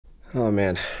Oh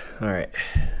man, all right.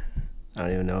 I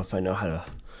don't even know if I know how to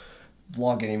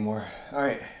vlog anymore. All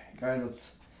right, guys,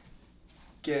 let's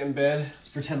get in bed. Let's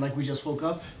pretend like we just woke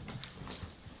up.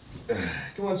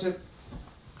 Come on, Chip.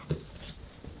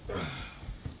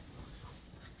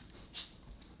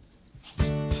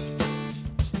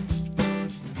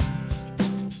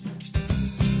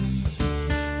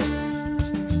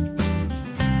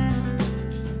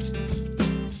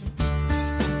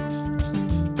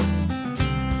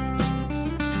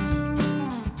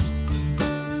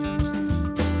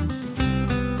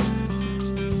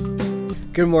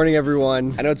 Good morning,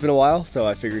 everyone. I know it's been a while, so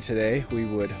I figured today we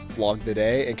would vlog the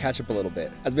day and catch up a little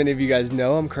bit. As many of you guys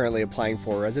know, I'm currently applying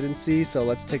for residency, so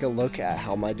let's take a look at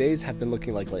how my days have been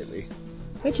looking like lately.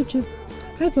 Hi, Chip Chip.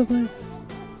 Hi, Bubbles.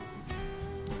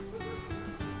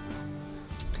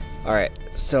 All right,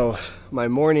 so my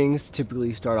mornings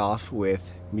typically start off with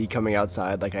me coming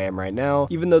outside like I am right now.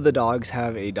 Even though the dogs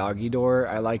have a doggy door,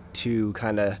 I like to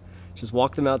kind of just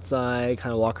walk them outside,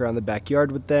 kind of walk around the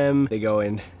backyard with them. They go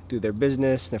and do their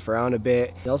business, sniff around a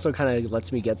bit. It also kind of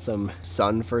lets me get some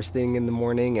sun first thing in the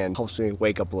morning and helps me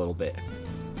wake up a little bit.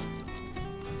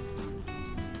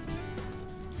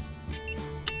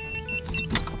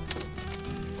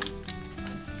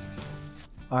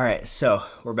 All right, so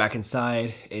we're back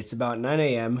inside. It's about 9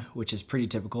 a.m., which is pretty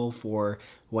typical for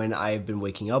when I've been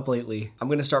waking up lately. I'm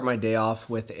gonna start my day off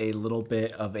with a little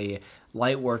bit of a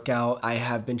light workout. I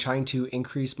have been trying to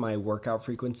increase my workout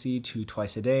frequency to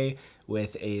twice a day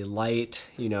with a light,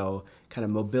 kind of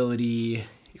mobility,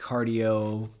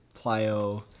 cardio,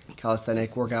 plyo,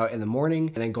 calisthenic workout in the morning,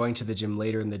 and then going to the gym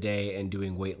later in the day and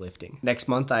doing weightlifting. Next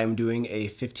month, I'm doing a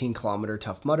 15-kilometer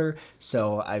Tough Mudder,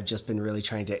 so I've just been really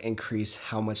trying to increase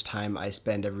how much time I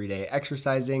spend every day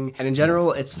exercising. And in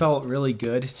general, it's felt really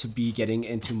good to be getting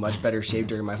into much better shape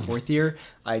during my 4th year.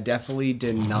 I definitely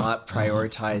did not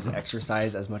prioritize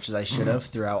exercise as much as I should have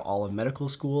throughout all of medical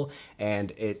school,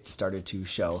 and it started to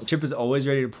show. Chip is always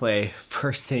ready to play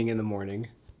first thing in the morning.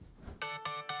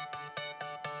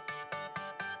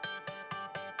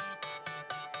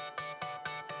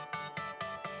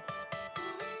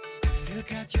 Still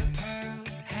got your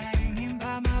pearls hanging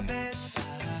by my bedside.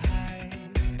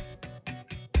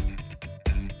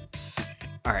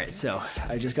 All right, so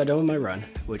I just got done with my run,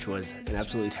 which was an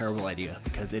absolutely terrible idea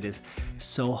because it is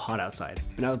so hot outside.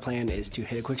 But now the plan is to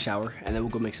hit a quick shower and then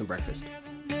we'll go make some breakfast.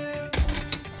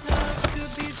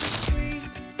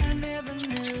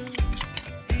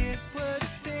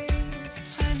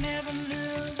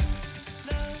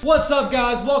 What's up,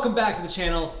 guys? Welcome back to the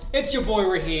channel. It's your boy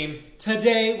Raheem.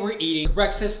 Today we're eating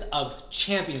breakfast of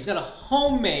champions. Got a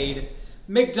homemade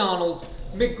McDonald's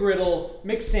McGriddle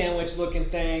McSandwich looking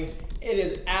thing. It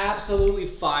is absolutely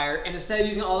fire, and instead of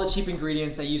using all the cheap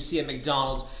ingredients that you see at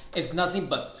McDonald's, it's nothing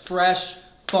but fresh,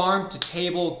 farm to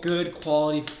table, good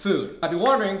quality food. I'd be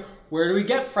wondering, where do we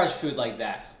get fresh food like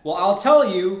that? Well, I'll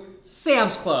tell you,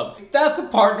 Sam's Club. That's the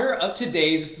partner of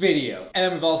today's video. And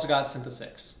then we've also got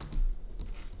Synthesix.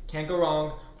 Can't go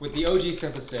wrong with the OG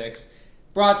Synthesix,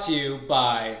 brought to you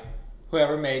by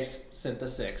whoever makes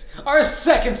Synthesix. Our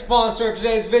second sponsor of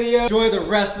today's video. Enjoy the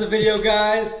rest of the video,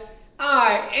 guys.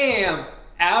 I am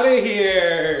out of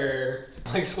here.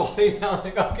 Like squatting down,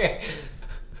 like, okay.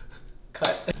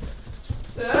 Cut.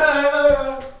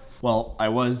 Well, I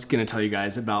was gonna tell you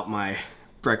guys about my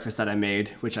breakfast that I made,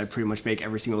 which I pretty much make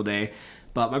every single day,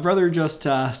 but my brother just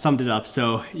summed it up.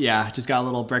 So yeah, just got a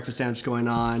little breakfast sandwich going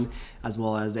on, as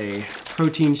well as a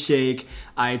protein shake.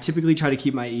 I typically try to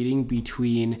keep my eating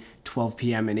between 12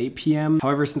 p.m. and 8 p.m.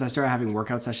 However, since I started having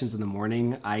workout sessions in the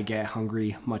morning, I get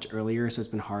hungry much earlier, so it's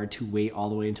been hard to wait all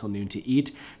the way until noon to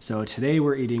eat. So today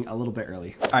we're eating a little bit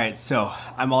early. All right, so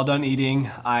I'm all done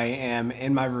eating. I am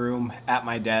in my room at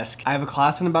my desk. I have a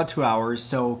class in about 2 hours,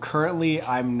 so currently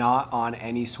I'm not on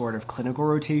any sort of clinical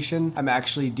rotation. I'm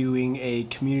actually doing a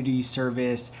community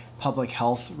service public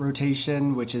health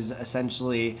rotation, which is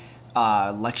essentially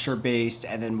lecture based,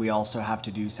 and then we also have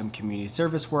to do some community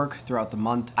service work throughout the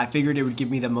month. I figured it would give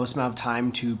me the most amount of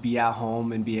time to be at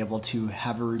home and be able to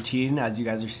have a routine, as you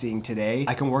guys are seeing today.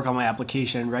 I can work on my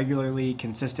application regularly,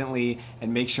 consistently,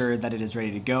 and make sure that it is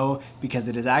ready to go because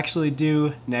it is actually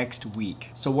due next week.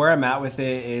 So where I'm at with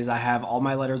it is I have all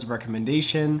my letters of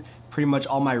recommendation, pretty much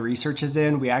all my research is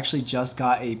in. We actually just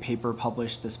got a paper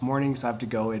published this morning, so I have to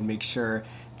go and make sure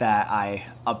that I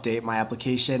update my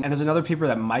application. And there's another paper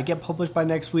that might get published by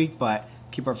next week, but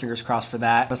keep our fingers crossed for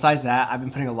that. Besides that, I've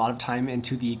been putting a lot of time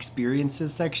into the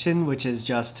experiences section, which is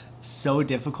just so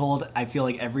difficult. I feel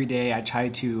like every day I try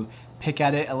to pick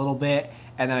at it a little bit,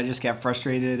 and then I just get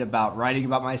frustrated about writing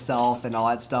about myself and all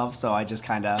that stuff. So I just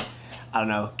kind of, I don't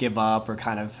know, give up or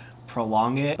kind of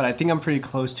prolong it, but I think I'm pretty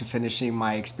close to finishing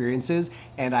my experiences,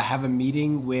 and I have a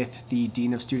meeting with the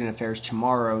Dean of Student Affairs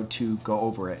tomorrow to go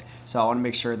over it. So I want to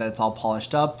make sure that it's all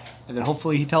polished up, and then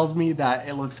hopefully he tells me that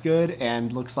it looks good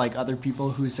and looks like other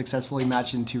people who successfully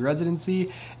matched into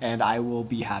residency, and I will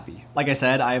be happy. Like I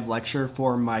said, I have lecture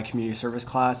for my community service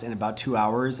class in about 2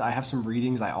 hours. I have some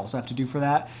readings I also have to do for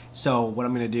that. So what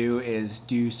I'm going to do is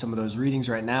do some of those readings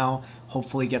right now,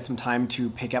 hopefully get some time to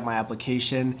pick up my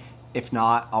application. If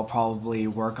not, I'll probably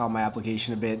work on my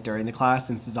application a bit during the class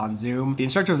since it's on Zoom. The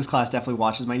instructor of this class definitely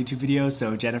watches my YouTube videos,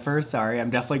 so Jennifer, sorry, I'm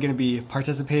definitely going to be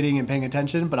participating and paying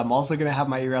attention, but I'm also going to have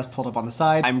my ERAS pulled up on the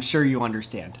side. I'm sure you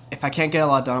understand. If I can't get a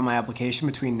lot done on my application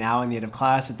between now and the end of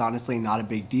class, it's honestly not a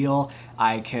big deal.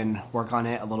 I can work on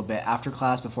it a little bit after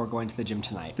class before going to the gym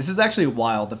tonight. This is actually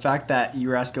wild. The fact that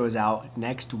ERAS goes out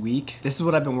next week, this is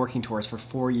what I've been working towards for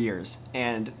 4 years,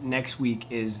 and next week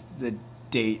is the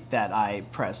date that I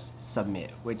press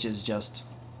submit, which is just,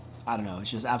 I don't know,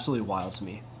 it's just absolutely wild to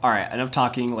me. All right, enough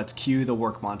talking, let's cue the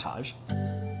work montage.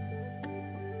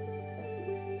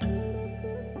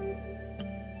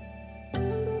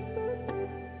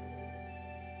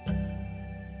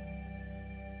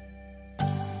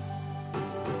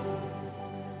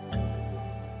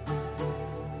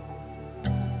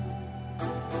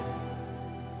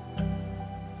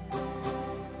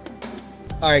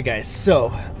 Alright guys,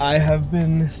 so I have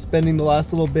been spending the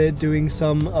last little bit doing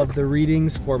some of the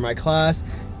readings for my class.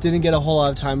 Didn't get a whole lot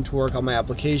of time to work on my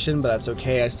application, but that's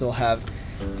okay. I still have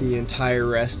the entire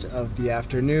rest of the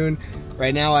afternoon.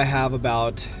 Right now I have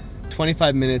about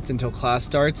 25 minutes until class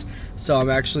starts, so I'm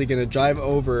actually going to drive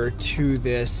over to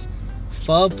this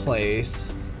pho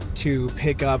place to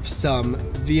pick up some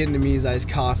Vietnamese iced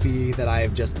coffee that I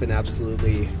have just been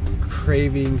absolutely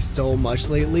craving so much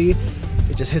lately.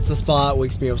 It just hits the spot,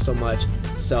 wakes me up so much.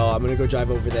 So I'm gonna go drive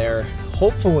over there.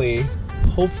 Hopefully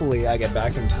I get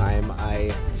back in time.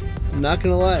 I'm not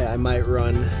gonna lie, I might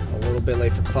run a little bit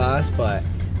late for class, but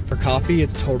for coffee,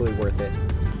 it's totally worth it.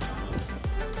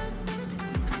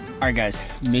 All right guys,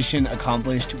 mission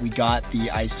accomplished. We got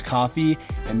the iced coffee,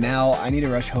 and now I need to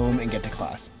rush home and get to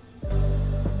class.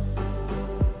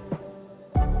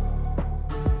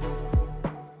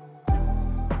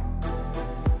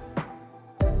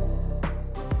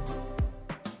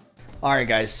 All right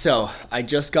guys, so I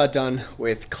just got done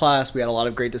with class. We had a lot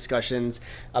of great discussions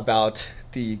about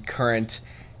the current,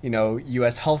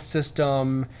 US health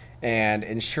system and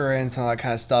insurance and all that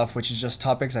kind of stuff, which is just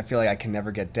topics I feel like I can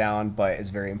never get down, but is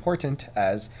very important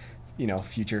as,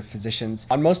 future physicians.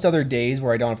 On most other days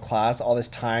where I don't have class, all this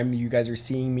time you guys are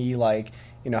seeing me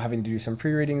having to do some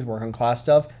pre-readings, work on class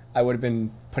stuff, I would have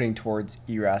been putting towards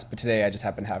ERAS, but today I just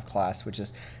happen to have class, which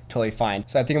is totally fine.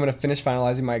 So I think I'm gonna finish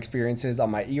finalizing my experiences on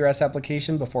my ERAS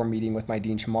application before meeting with my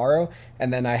dean tomorrow.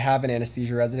 And then I have an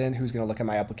anesthesia resident who's gonna look at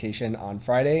my application on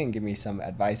Friday and give me some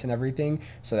advice and everything.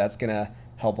 So that's gonna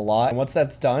help a lot. And once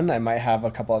that's done, I might have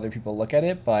a couple other people look at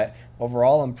it, but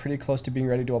overall, I'm pretty close to being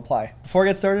ready to apply. Before I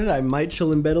get started, I might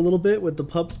chill in bed a little bit with the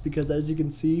pups because as you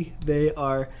can see, they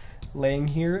are laying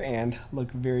here and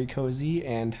look very cozy,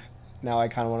 and now I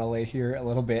kind of want to lay here a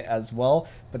little bit as well,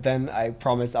 but then I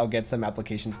promise I'll get some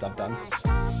application stuff done.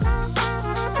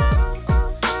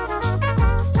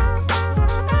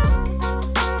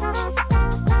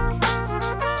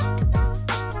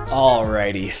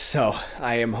 Alrighty, so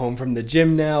I am home from the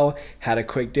gym now, had a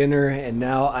quick dinner, and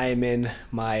now I am in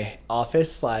my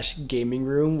office slash gaming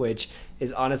room, which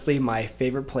is honestly my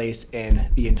favorite place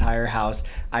in the entire house.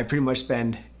 I pretty much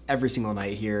spend every single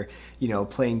night here.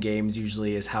 Playing games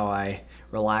usually is how I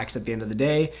relax at the end of the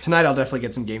day. Tonight I'll definitely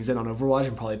get some games in on Overwatch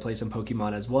and probably play some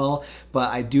Pokemon as well, but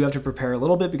I do have to prepare a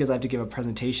little bit because I have to give a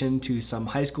presentation to some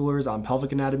high schoolers on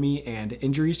pelvic anatomy and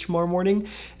injuries tomorrow morning.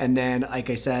 And then, like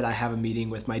I said, I have a meeting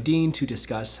with my dean to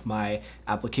discuss my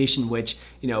application, which,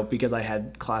 because I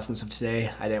had class and stuff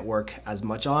today, I didn't work as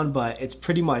much on, but it's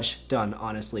pretty much done,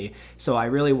 honestly. So I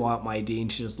really want my dean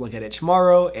to just look at it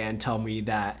tomorrow and tell me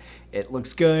that it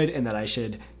looks good and that I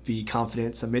should be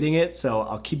confident submitting it, so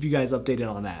I'll keep you guys updated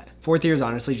on that. Fourth year is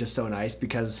honestly just so nice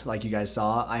because, like you guys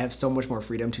saw, I have so much more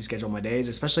freedom to schedule my days,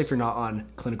 especially if you're not on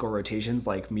clinical rotations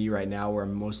like me right now where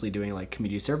I'm mostly doing like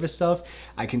community service stuff.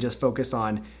 I can just focus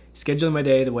on scheduling my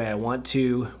day the way I want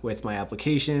to with my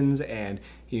applications and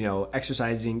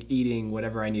exercising, eating,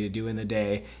 whatever I need to do in the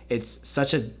day. It's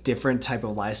such a different type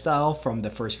of lifestyle from the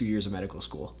first few years of medical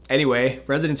school. Anyway,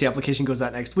 residency application goes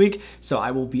out next week, so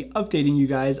I will be updating you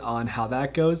guys on how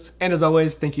that goes. And as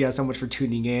always, thank you guys so much for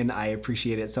tuning in. I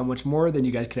appreciate it so much more than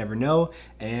you guys could ever know.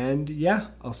 And yeah,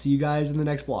 I'll see you guys in the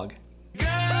next vlog.